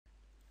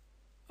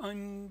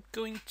I'm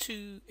going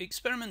to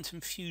experiment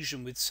in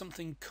Fusion with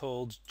something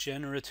called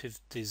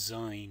Generative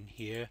Design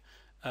here.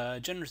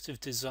 Generative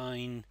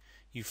Design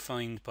you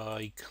find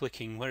by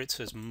clicking where it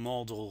says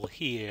Model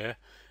here,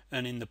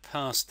 and in the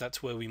past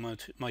that's where we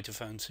might have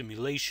found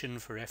simulation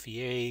for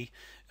FEA,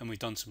 and we've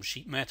done some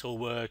sheet metal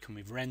work and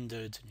we've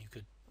rendered, and you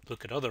could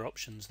look at other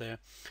options there.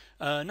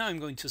 Now I'm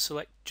going to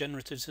select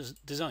Generative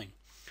Design.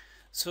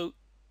 So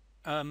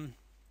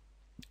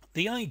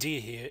the idea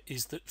here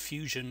is that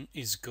Fusion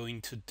is going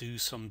to do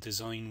some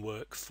design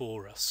work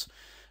for us.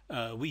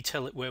 We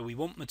tell it where we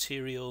want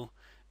material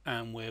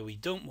and where we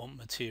don't want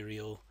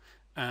material,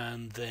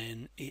 and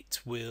then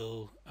it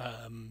will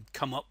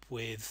come up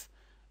with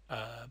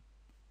I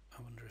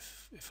wonder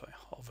if I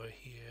hover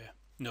here.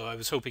 No, I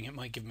was hoping it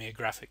might give me a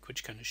graphic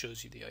which kind of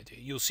shows you the idea.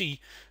 You'll see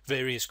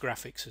various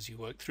graphics as you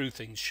work through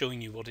things showing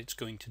you what it's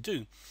going to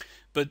do.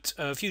 But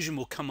Fusion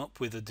will come up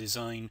with a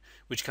design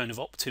which kind of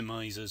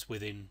optimizes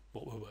within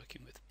what we're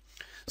working with.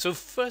 So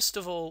first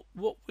of all,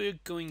 what we're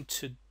going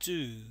to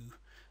do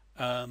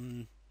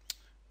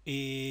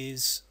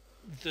is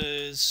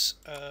there's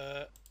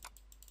a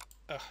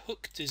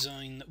hook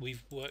design that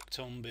we've worked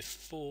on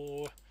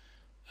before.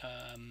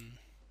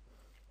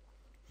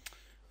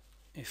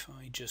 If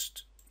I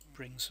just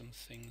bring some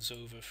things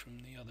over from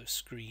the other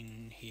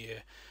screen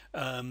here,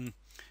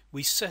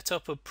 we set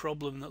up a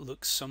problem that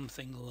looks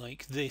something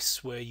like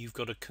this, where you've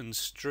got a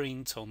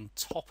constraint on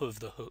top of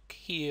the hook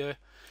here,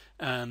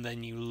 and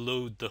then you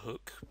load the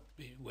hook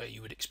where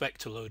you would expect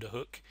to load a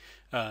hook,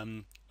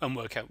 and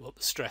work out what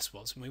the stress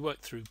was. And we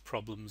worked through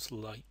problems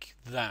like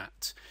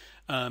that.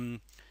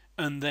 And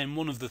then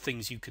one of the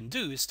things you can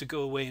do is to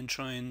go away and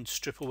try and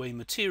strip away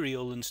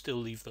material and still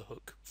leave the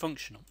hook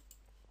functional.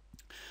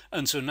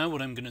 And so now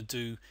what I'm going to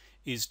do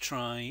is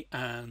try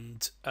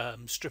and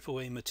strip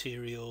away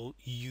material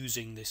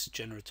using this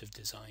generative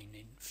design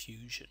in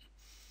Fusion.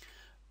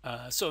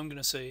 So I'm going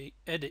to say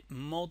edit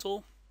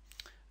model.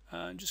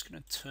 I'm just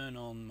going to turn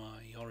on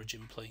my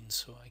origin plane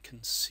so I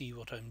can see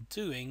what I'm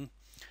doing.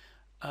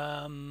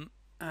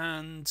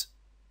 And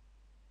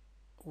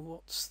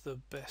what's the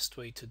best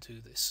way to do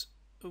this?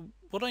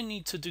 What I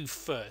need to do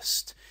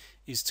first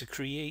is to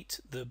create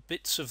the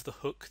bits of the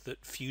hook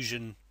that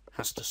Fusion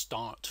has to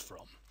start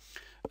from.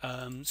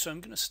 So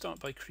I'm going to start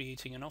by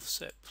creating an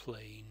offset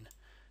plane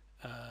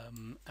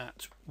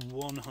at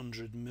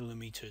 100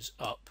 millimeters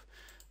up.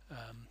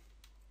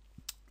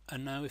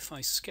 And now if I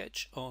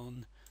sketch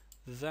on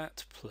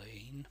that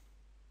plane,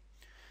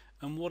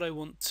 and what I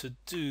want to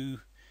do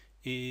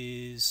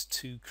is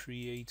to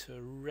create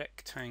a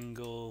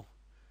rectangle.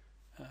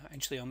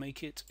 Actually, I'll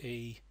make it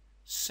a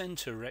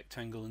center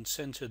rectangle and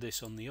center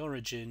this on the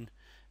origin,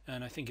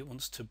 and I think it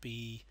wants to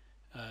be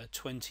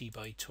 20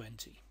 by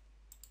 20.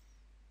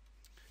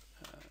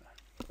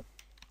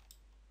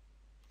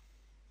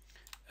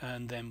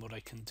 And then what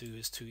I can do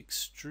is to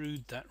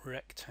extrude that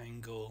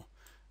rectangle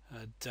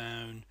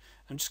down.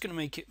 I'm just going to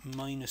make it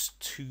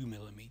 -2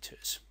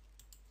 millimeters.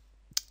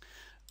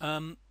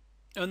 And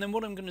then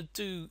what I'm going to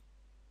do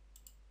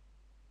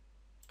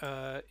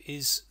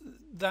is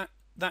that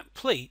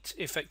plate,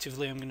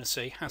 effectively, I'm going to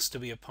say has to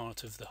be a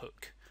part of the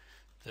hook.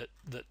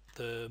 That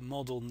the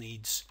model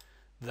needs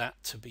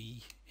that to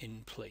be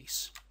in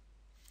place.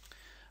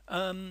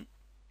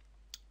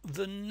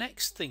 The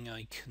next thing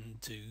I can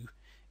do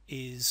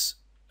is,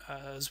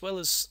 as well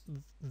as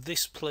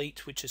this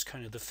plate, which is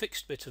kind of the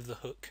fixed bit of the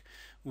hook,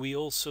 we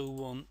also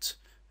want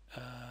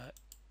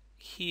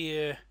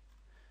here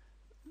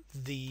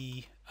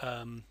the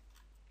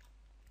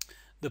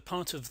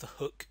part of the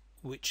hook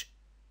which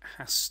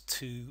has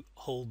to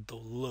hold the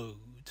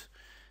load.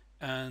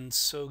 And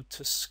so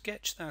to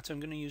sketch that, I'm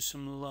going to use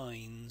some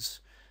lines.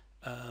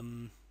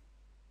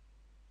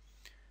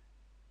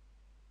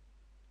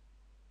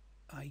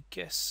 I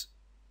guess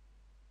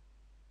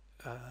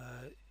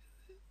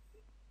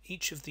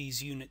each of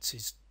these units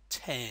is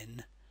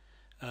 10,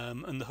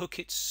 and the hook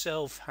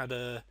itself had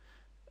a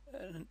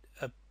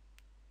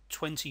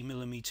 20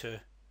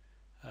 millimeter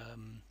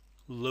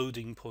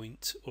loading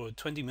point, or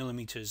 20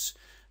 millimeters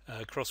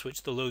across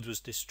which the load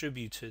was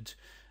distributed.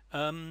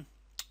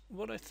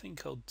 What I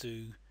think I'll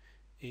do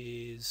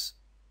is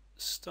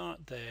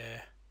start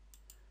there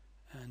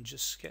and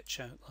just sketch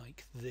out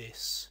like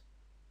this.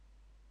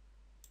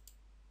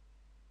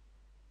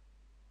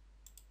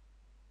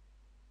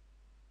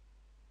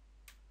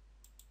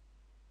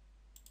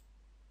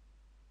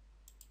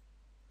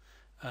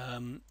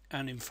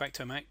 And in fact,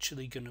 I'm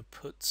actually going to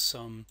put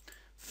some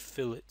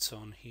fillets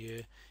on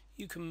here.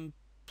 You can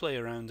play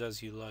around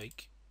as you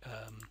like.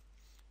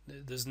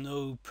 There's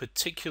no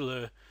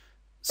particular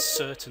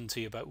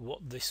certainty about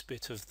what this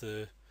bit of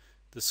the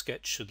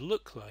sketch should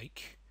look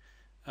like.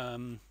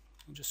 I'll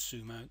just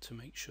zoom out to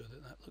make sure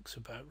that that looks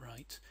about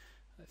right.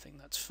 I think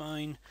that's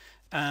fine.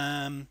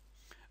 But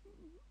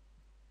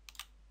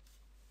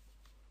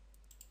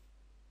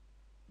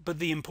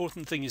the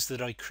important thing is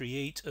that I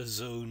create a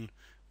zone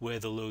where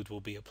the load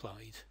will be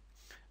applied,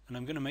 and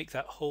I'm going to make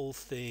that whole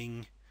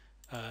thing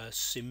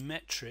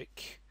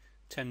symmetric,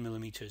 10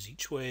 millimeters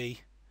each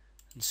way,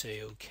 and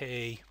say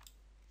OK.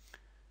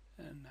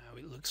 And now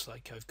it looks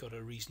like I've got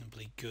a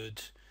reasonably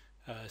good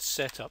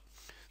setup.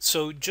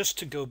 So just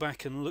to go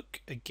back and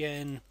look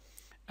again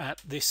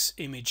at this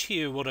image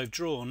here, what I've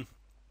drawn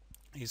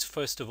is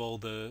first of all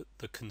the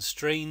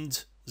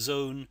constrained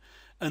zone,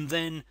 and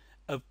then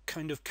a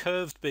kind of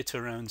curved bit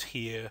around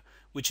here,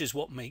 which is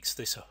what makes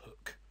this a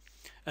hook.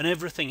 And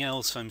everything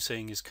else I'm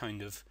saying is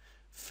kind of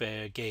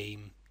fair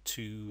game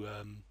to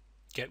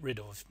get rid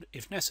of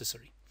if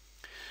necessary.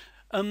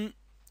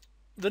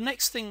 The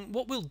next thing,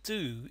 what we'll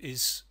do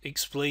is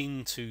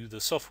explain to the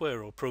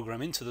software or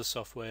program into the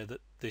software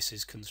that this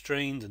is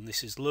constrained and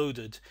this is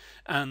loaded,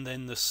 and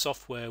then the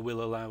software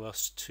will allow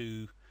us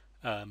to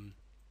run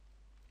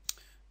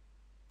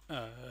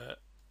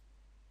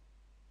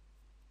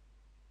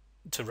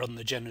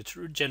the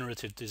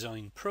generative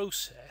design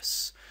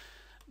process.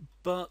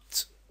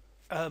 But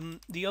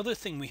the other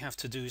thing we have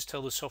to do is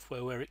tell the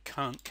software where it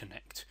can't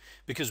connect,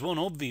 because one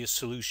obvious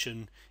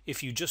solution,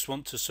 if you just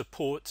want to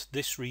support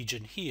this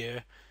region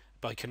here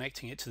by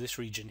connecting it to this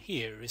region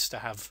here, is to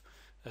have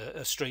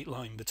a straight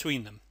line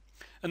between them,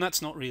 and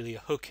that's not really a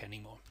hook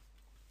anymore.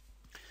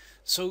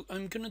 So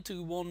I'm going to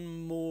do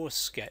one more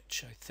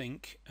sketch, I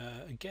think,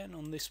 again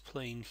on this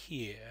plane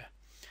here,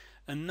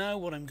 and now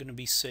what I'm going to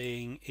be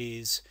saying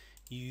is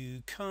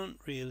you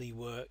can't really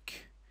work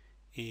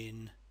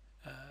in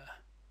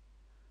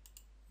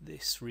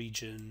this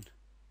region.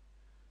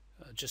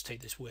 Just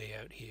take this way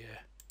out here.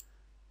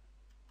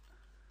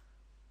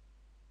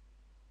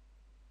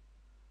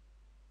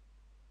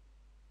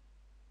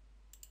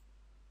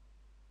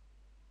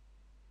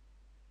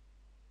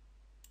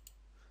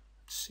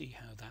 Let's see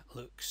how that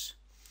looks.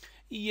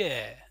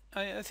 Yeah,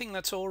 I think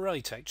that's all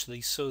right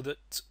actually, so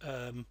that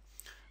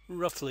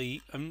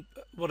roughly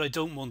what I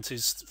don't want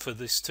is for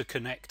this to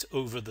connect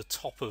over the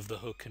top of the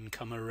hook and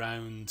come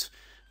around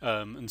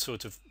and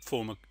sort of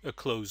form a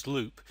closed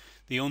loop.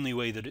 The only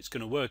way that it's going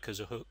to work as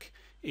a hook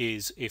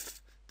is if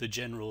the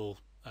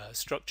general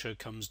structure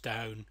comes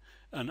down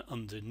and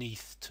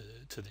underneath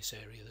to this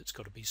area that's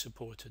got to be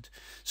supported.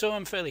 So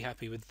I'm fairly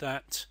happy with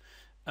that.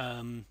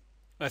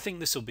 I think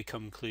this will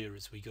become clear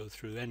as we go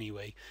through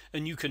anyway,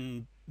 and you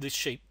can, this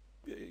shape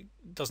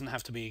doesn't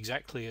have to be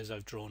exactly as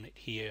I've drawn it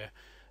here.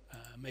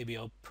 Maybe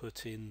I'll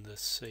put in the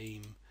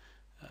same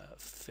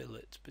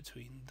fillet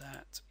between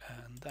that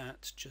and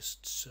that,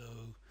 just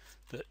so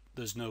that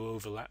there's no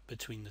overlap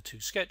between the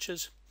two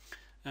sketches.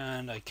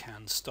 And I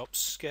can stop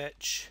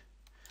sketch,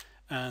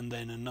 and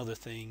then another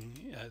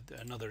thing,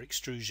 another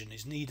extrusion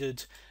is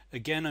needed.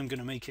 Again, I'm going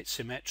to make it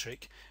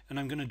symmetric, and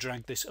I'm going to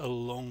drag this a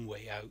long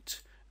way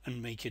out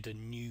and make it a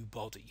new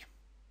body.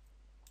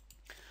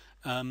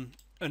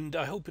 And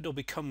I hope it'll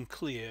become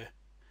clear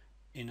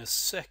in a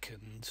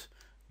second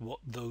what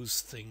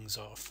those things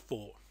are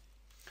for.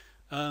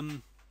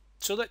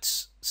 So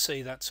let's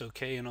say that's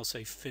okay, and I'll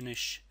say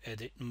finish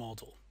edit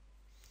model.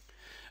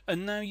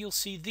 And now you'll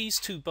see these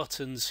two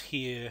buttons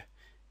here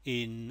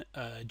in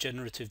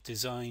Generative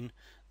Design.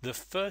 The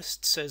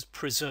first says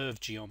preserve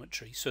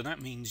geometry, so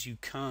that means you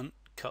can't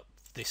cut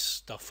this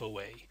stuff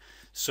away.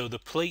 So the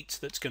plate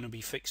that's going to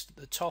be fixed at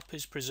the top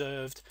is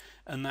preserved,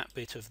 and that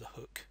bit of the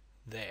hook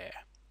there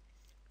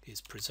is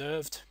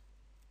preserved.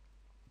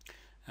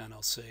 And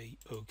I'll say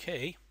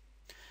OK.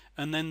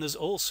 And then there's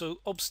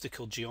also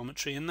obstacle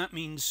geometry, and that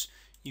means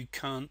you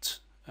can't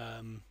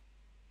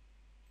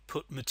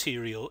put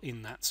material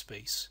in that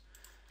space.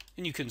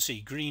 And you can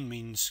see green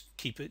means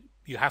keep it,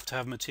 you have to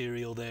have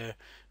material there.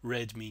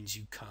 Red means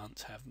you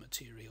can't have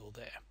material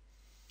there.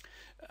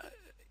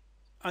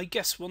 I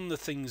guess one of the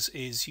things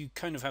is you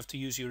kind of have to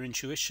use your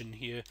intuition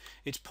here.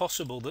 It's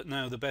possible that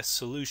now the best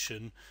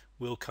solution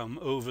will come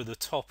over the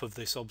top of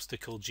this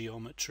obstacle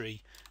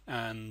geometry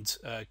and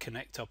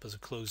connect up as a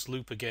closed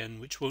loop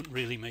again, which won't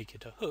really make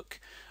it a hook.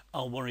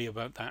 I'll worry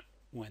about that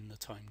when the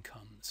time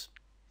comes.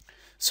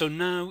 So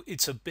now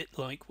it's a bit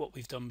like what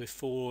we've done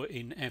before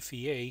in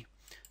FEA.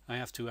 I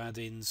have to add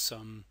in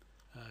some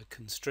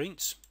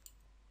constraints.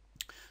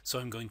 So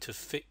I'm going to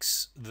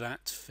fix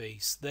that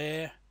face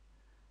there,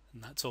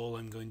 and that's all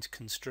I'm going to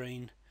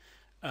constrain.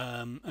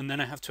 And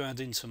then I have to add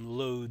in some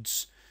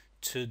loads.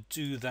 To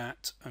do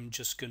that, I'm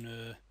just going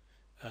to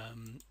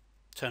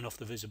turn off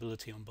the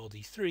visibility on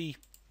body 3,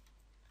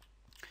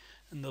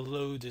 and the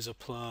load is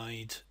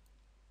applied.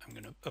 I'm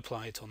going to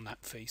apply it on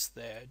that face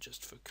there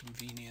just for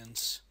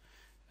convenience.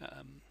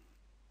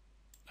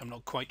 I'm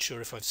not quite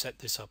sure if I've set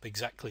this up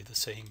exactly the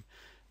same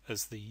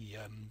as the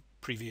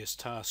previous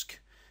task,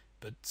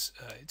 but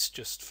it's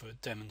just for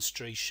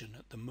demonstration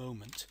at the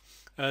moment.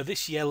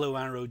 This yellow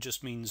arrow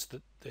just means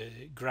that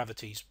the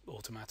gravity is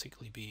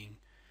automatically being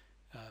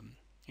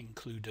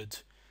included.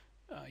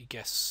 I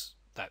guess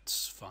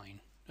that's fine.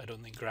 I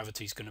don't think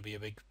gravity is going to be a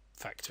big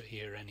factor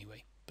here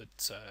anyway,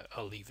 but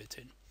I'll leave it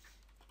in.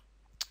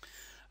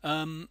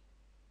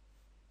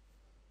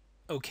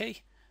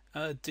 Okay,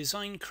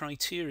 design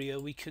criteria,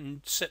 we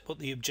can set what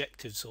the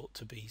objectives ought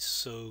to be.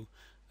 So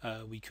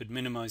we could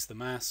minimize the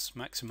mass,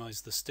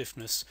 maximize the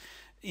stiffness.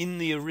 In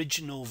the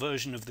original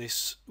version of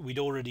this, we'd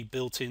already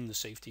built in the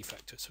safety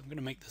factor, so I'm going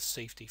to make the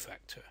safety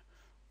factor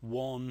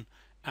 1,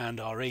 and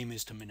our aim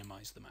is to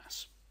minimize the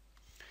mass.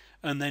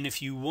 And then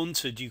if you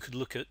wanted, you could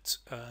look at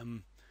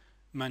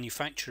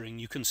manufacturing.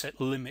 You can set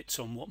limits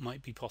on what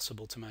might be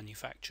possible to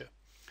manufacture.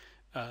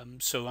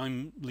 So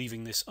I'm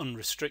leaving this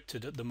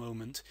unrestricted at the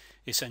moment.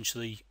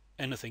 Essentially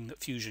anything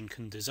that Fusion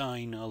can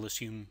design, I'll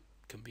assume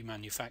can be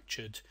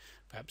manufactured,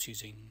 perhaps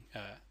using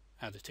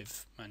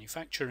additive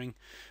manufacturing,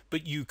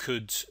 but you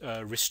could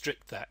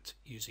restrict that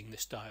using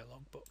this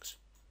dialog box.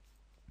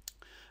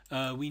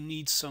 We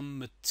need some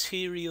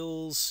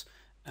materials,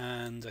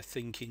 and I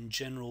think in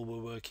general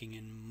we're working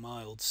in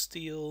mild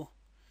steel,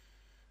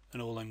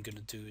 and all I'm going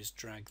to do is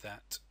drag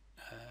that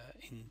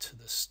into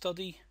the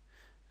study,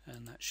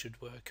 and that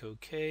should work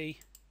okay.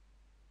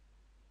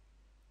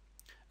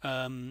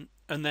 And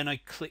then I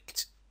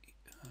clicked,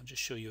 I'll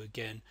just show you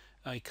again,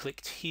 I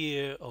clicked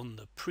here on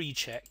the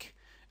pre-check,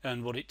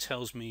 and what it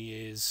tells me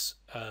is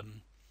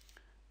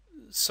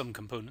some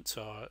components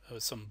are,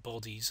 or some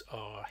bodies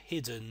are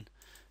hidden,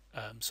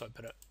 so I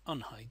better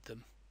unhide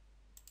them.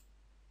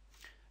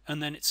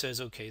 And then it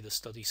says, okay, the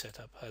study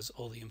setup has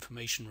all the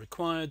information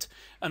required,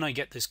 and I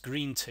get this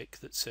green tick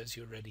that says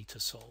you're ready to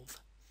solve.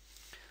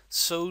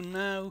 So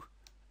now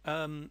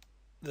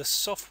the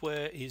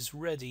software is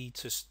ready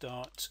to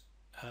start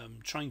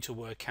trying to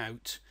work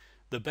out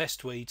the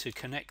best way to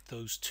connect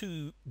those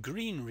two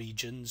green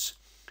regions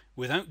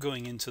without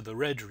going into the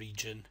red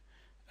region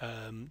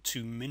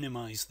to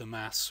minimize the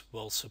mass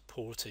while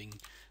supporting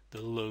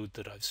the load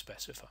that I've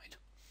specified.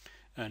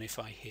 And if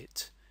I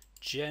hit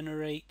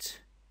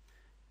generate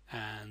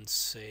and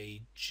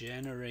say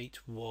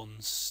generate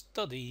one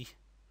study,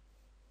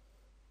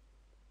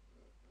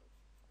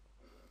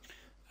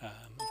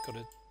 I've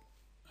got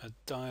a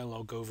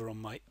dialog over on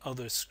my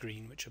other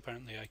screen which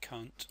apparently I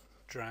can't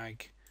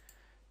drag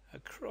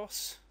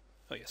across.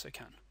 Oh yes, I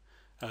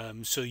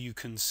can. So you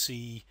can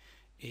see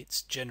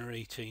it's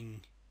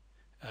generating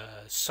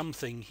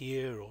something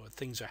here, or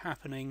things are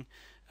happening.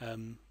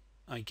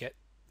 I get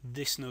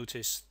this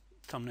notice: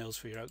 thumbnails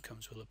for your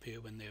outcomes will appear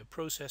when they are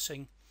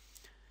processing.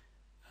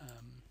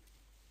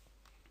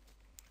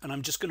 And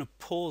I'm just going to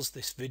pause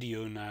this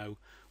video now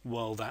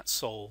while that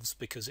solves,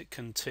 because it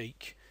can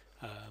take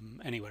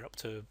anywhere up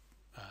to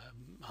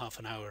half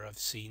an hour I've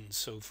seen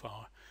so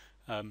far.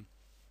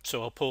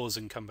 So I'll pause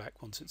and come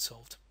back once it's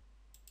solved.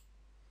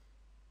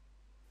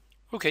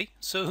 Okay,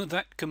 so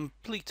that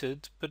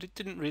completed, but it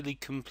didn't really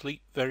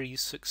complete very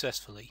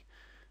successfully.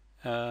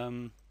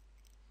 The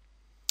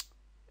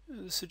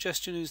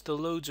suggestion is the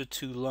loads are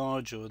too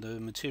large or the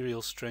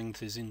material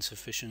strength is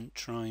insufficient.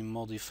 Try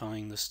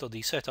modifying the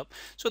study setup.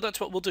 So that's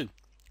what we'll do.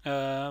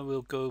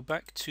 We'll go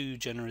back to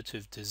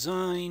Generative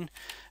Design,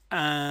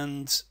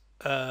 and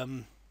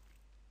I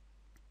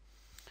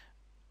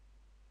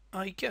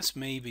guess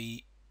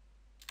maybe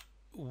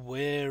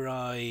where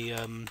I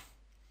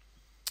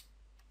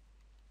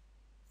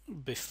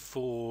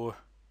before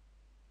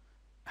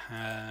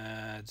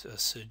had a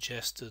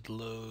suggested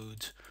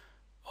load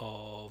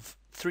of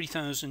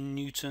 3000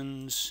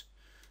 newtons,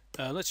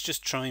 let's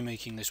just try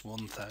making this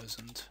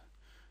 1000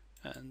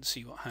 and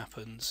see what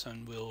happens,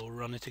 and we'll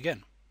run it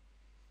again.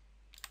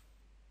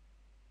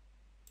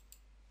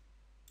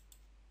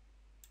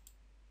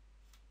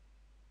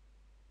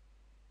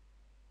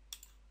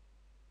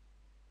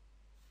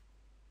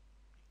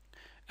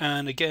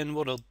 And again,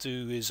 what I'll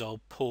do is I'll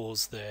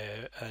pause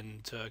there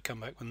and come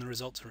back when the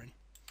results are in.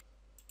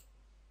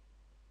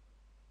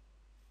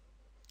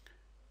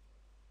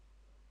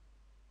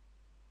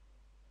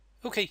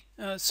 Okay,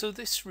 so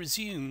this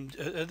resumed,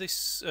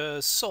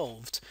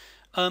 solved.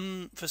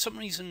 For some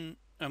reason,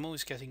 I'm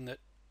always getting that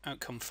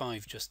outcome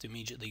 5 just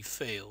immediately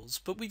fails,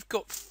 but we've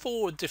got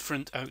 4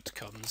 different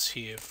outcomes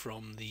here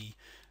from the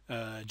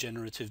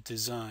generative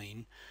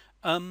design.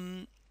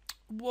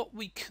 What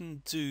we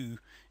can do,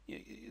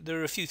 there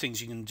are a few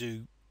things you can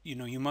do. You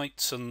know, you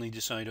might suddenly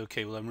decide,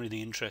 okay, well, I'm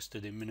really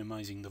interested in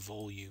minimizing the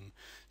volume,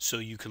 so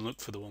you can look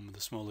for the one with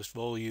the smallest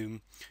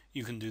volume.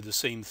 You can do the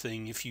same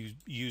thing if you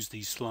use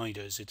these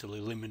sliders. It'll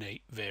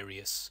eliminate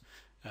various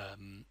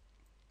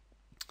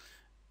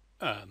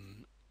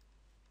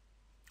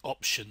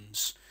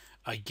options.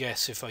 I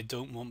guess if I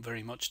don't want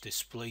very much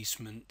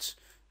displacement,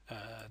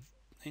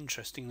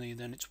 interestingly,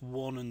 then it's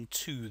 1 and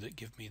 2 that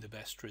give me the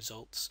best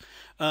results.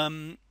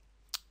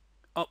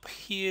 Up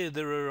here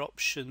there are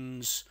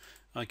options.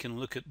 I can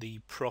look at the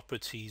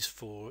properties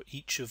for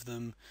each of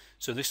them.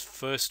 So this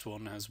first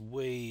one has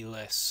way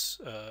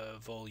less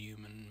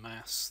volume and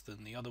mass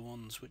than the other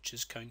ones, which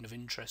is kind of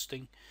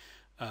interesting.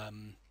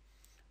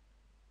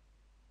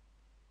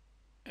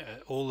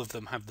 All of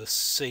them have the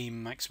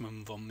same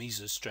maximum von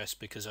Mises stress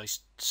because I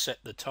set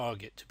the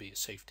target to be a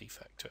safety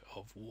factor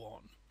of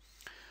 1.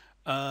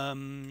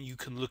 You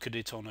can look at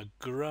it on a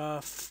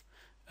graph.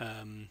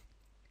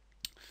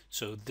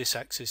 So this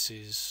axis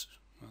is,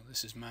 well,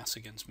 this is mass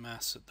against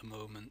mass at the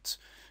moment,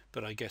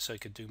 but I guess I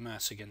could do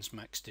mass against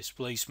max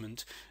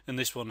displacement, and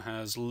this one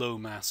has low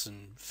mass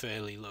and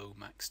fairly low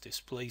max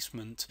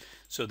displacement,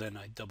 so then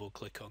I double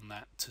click on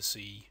that to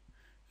see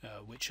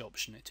which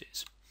option it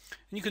is.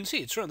 And you can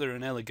see it's rather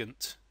an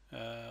elegant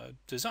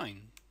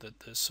design that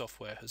the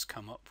software has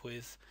come up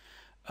with.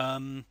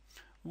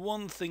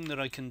 One thing that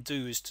I can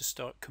do is to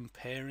start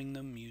comparing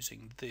them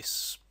using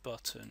this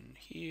button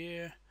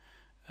here.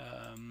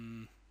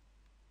 I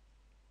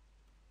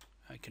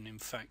can in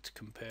fact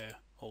compare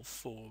all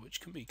four, which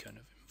can be kind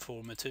of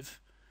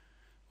informative,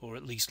 or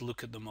at least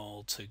look at them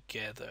all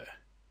together.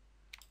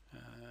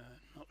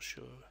 Not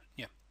sure.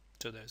 Yeah,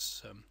 so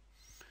there's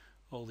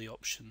all the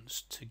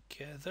options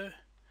together.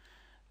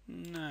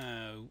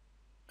 Now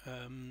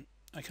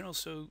I can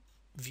also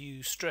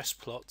view stress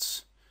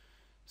plots,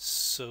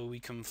 so we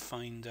can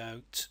find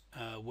out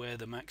where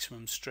the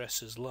maximum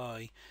stresses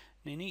lie.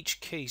 And in each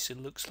case it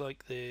looks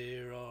like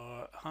there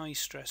are high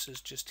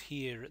stresses just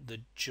here at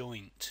the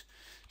joint,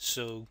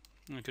 so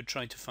I could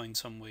try to find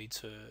some way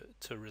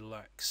to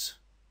relax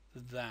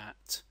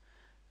that.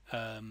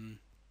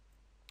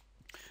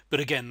 But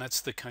again,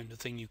 that's the kind of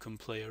thing you can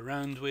play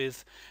around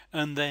with.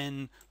 And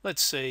then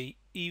let's say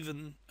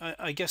even,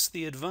 I guess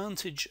the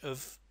advantage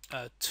of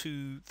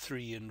 2,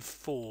 3 and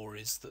 4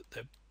 is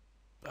that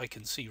I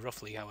can see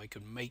roughly how I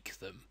can make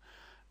them.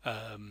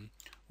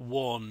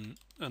 1,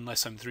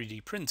 unless I'm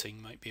 3D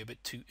printing, might be a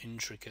bit too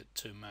intricate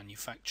to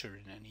manufacture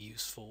in any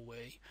useful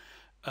way.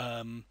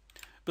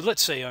 But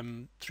let's say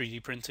I'm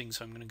 3D printing,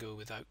 so I'm going to go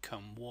with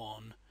outcome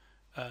 1.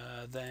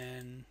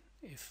 Then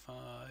if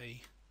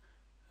I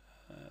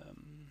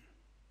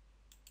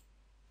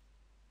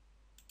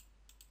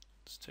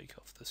let's take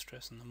off the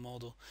stress in the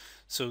model.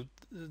 So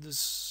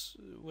this,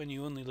 when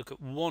you only look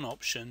at one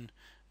option,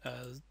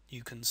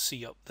 you can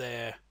see up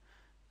there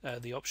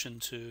the option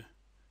to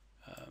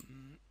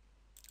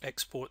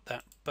export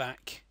that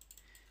back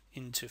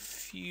into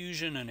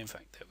Fusion, and in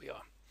fact there we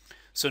are.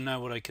 So now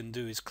what I can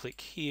do is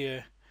click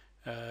here,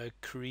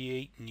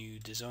 create new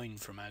design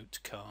from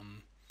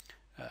outcome,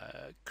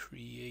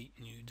 create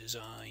new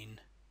design,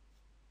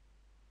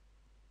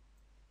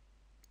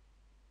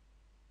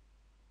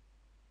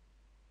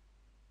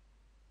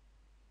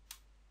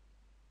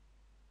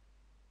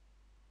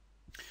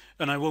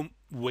 and I won't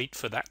wait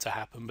for that to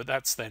happen, but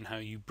that's then how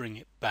you bring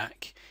it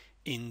back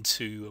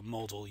into a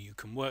model you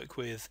can work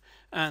with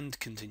and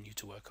continue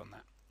to work on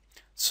that.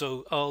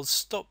 So I'll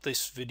stop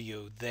this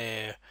video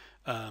there.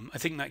 I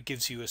think that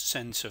gives you a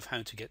sense of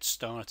how to get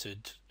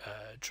started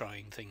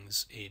trying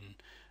things in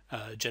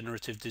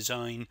generative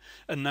design.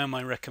 And now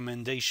my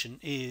recommendation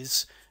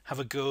is have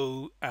a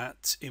go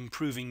at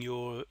improving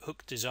your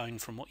hook design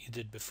from what you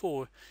did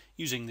before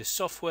using this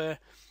software.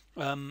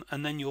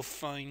 And then you'll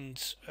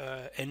find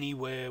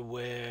anywhere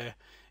where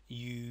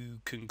you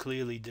can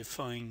clearly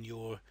define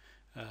your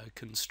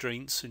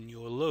constraints and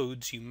your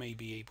loads, you may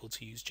be able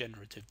to use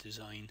generative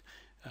design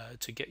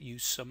to get you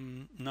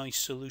some nice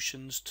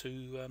solutions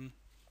to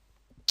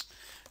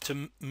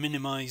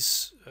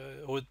minimize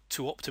or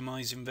to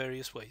optimize in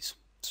various ways.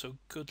 So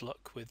good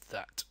luck with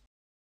that.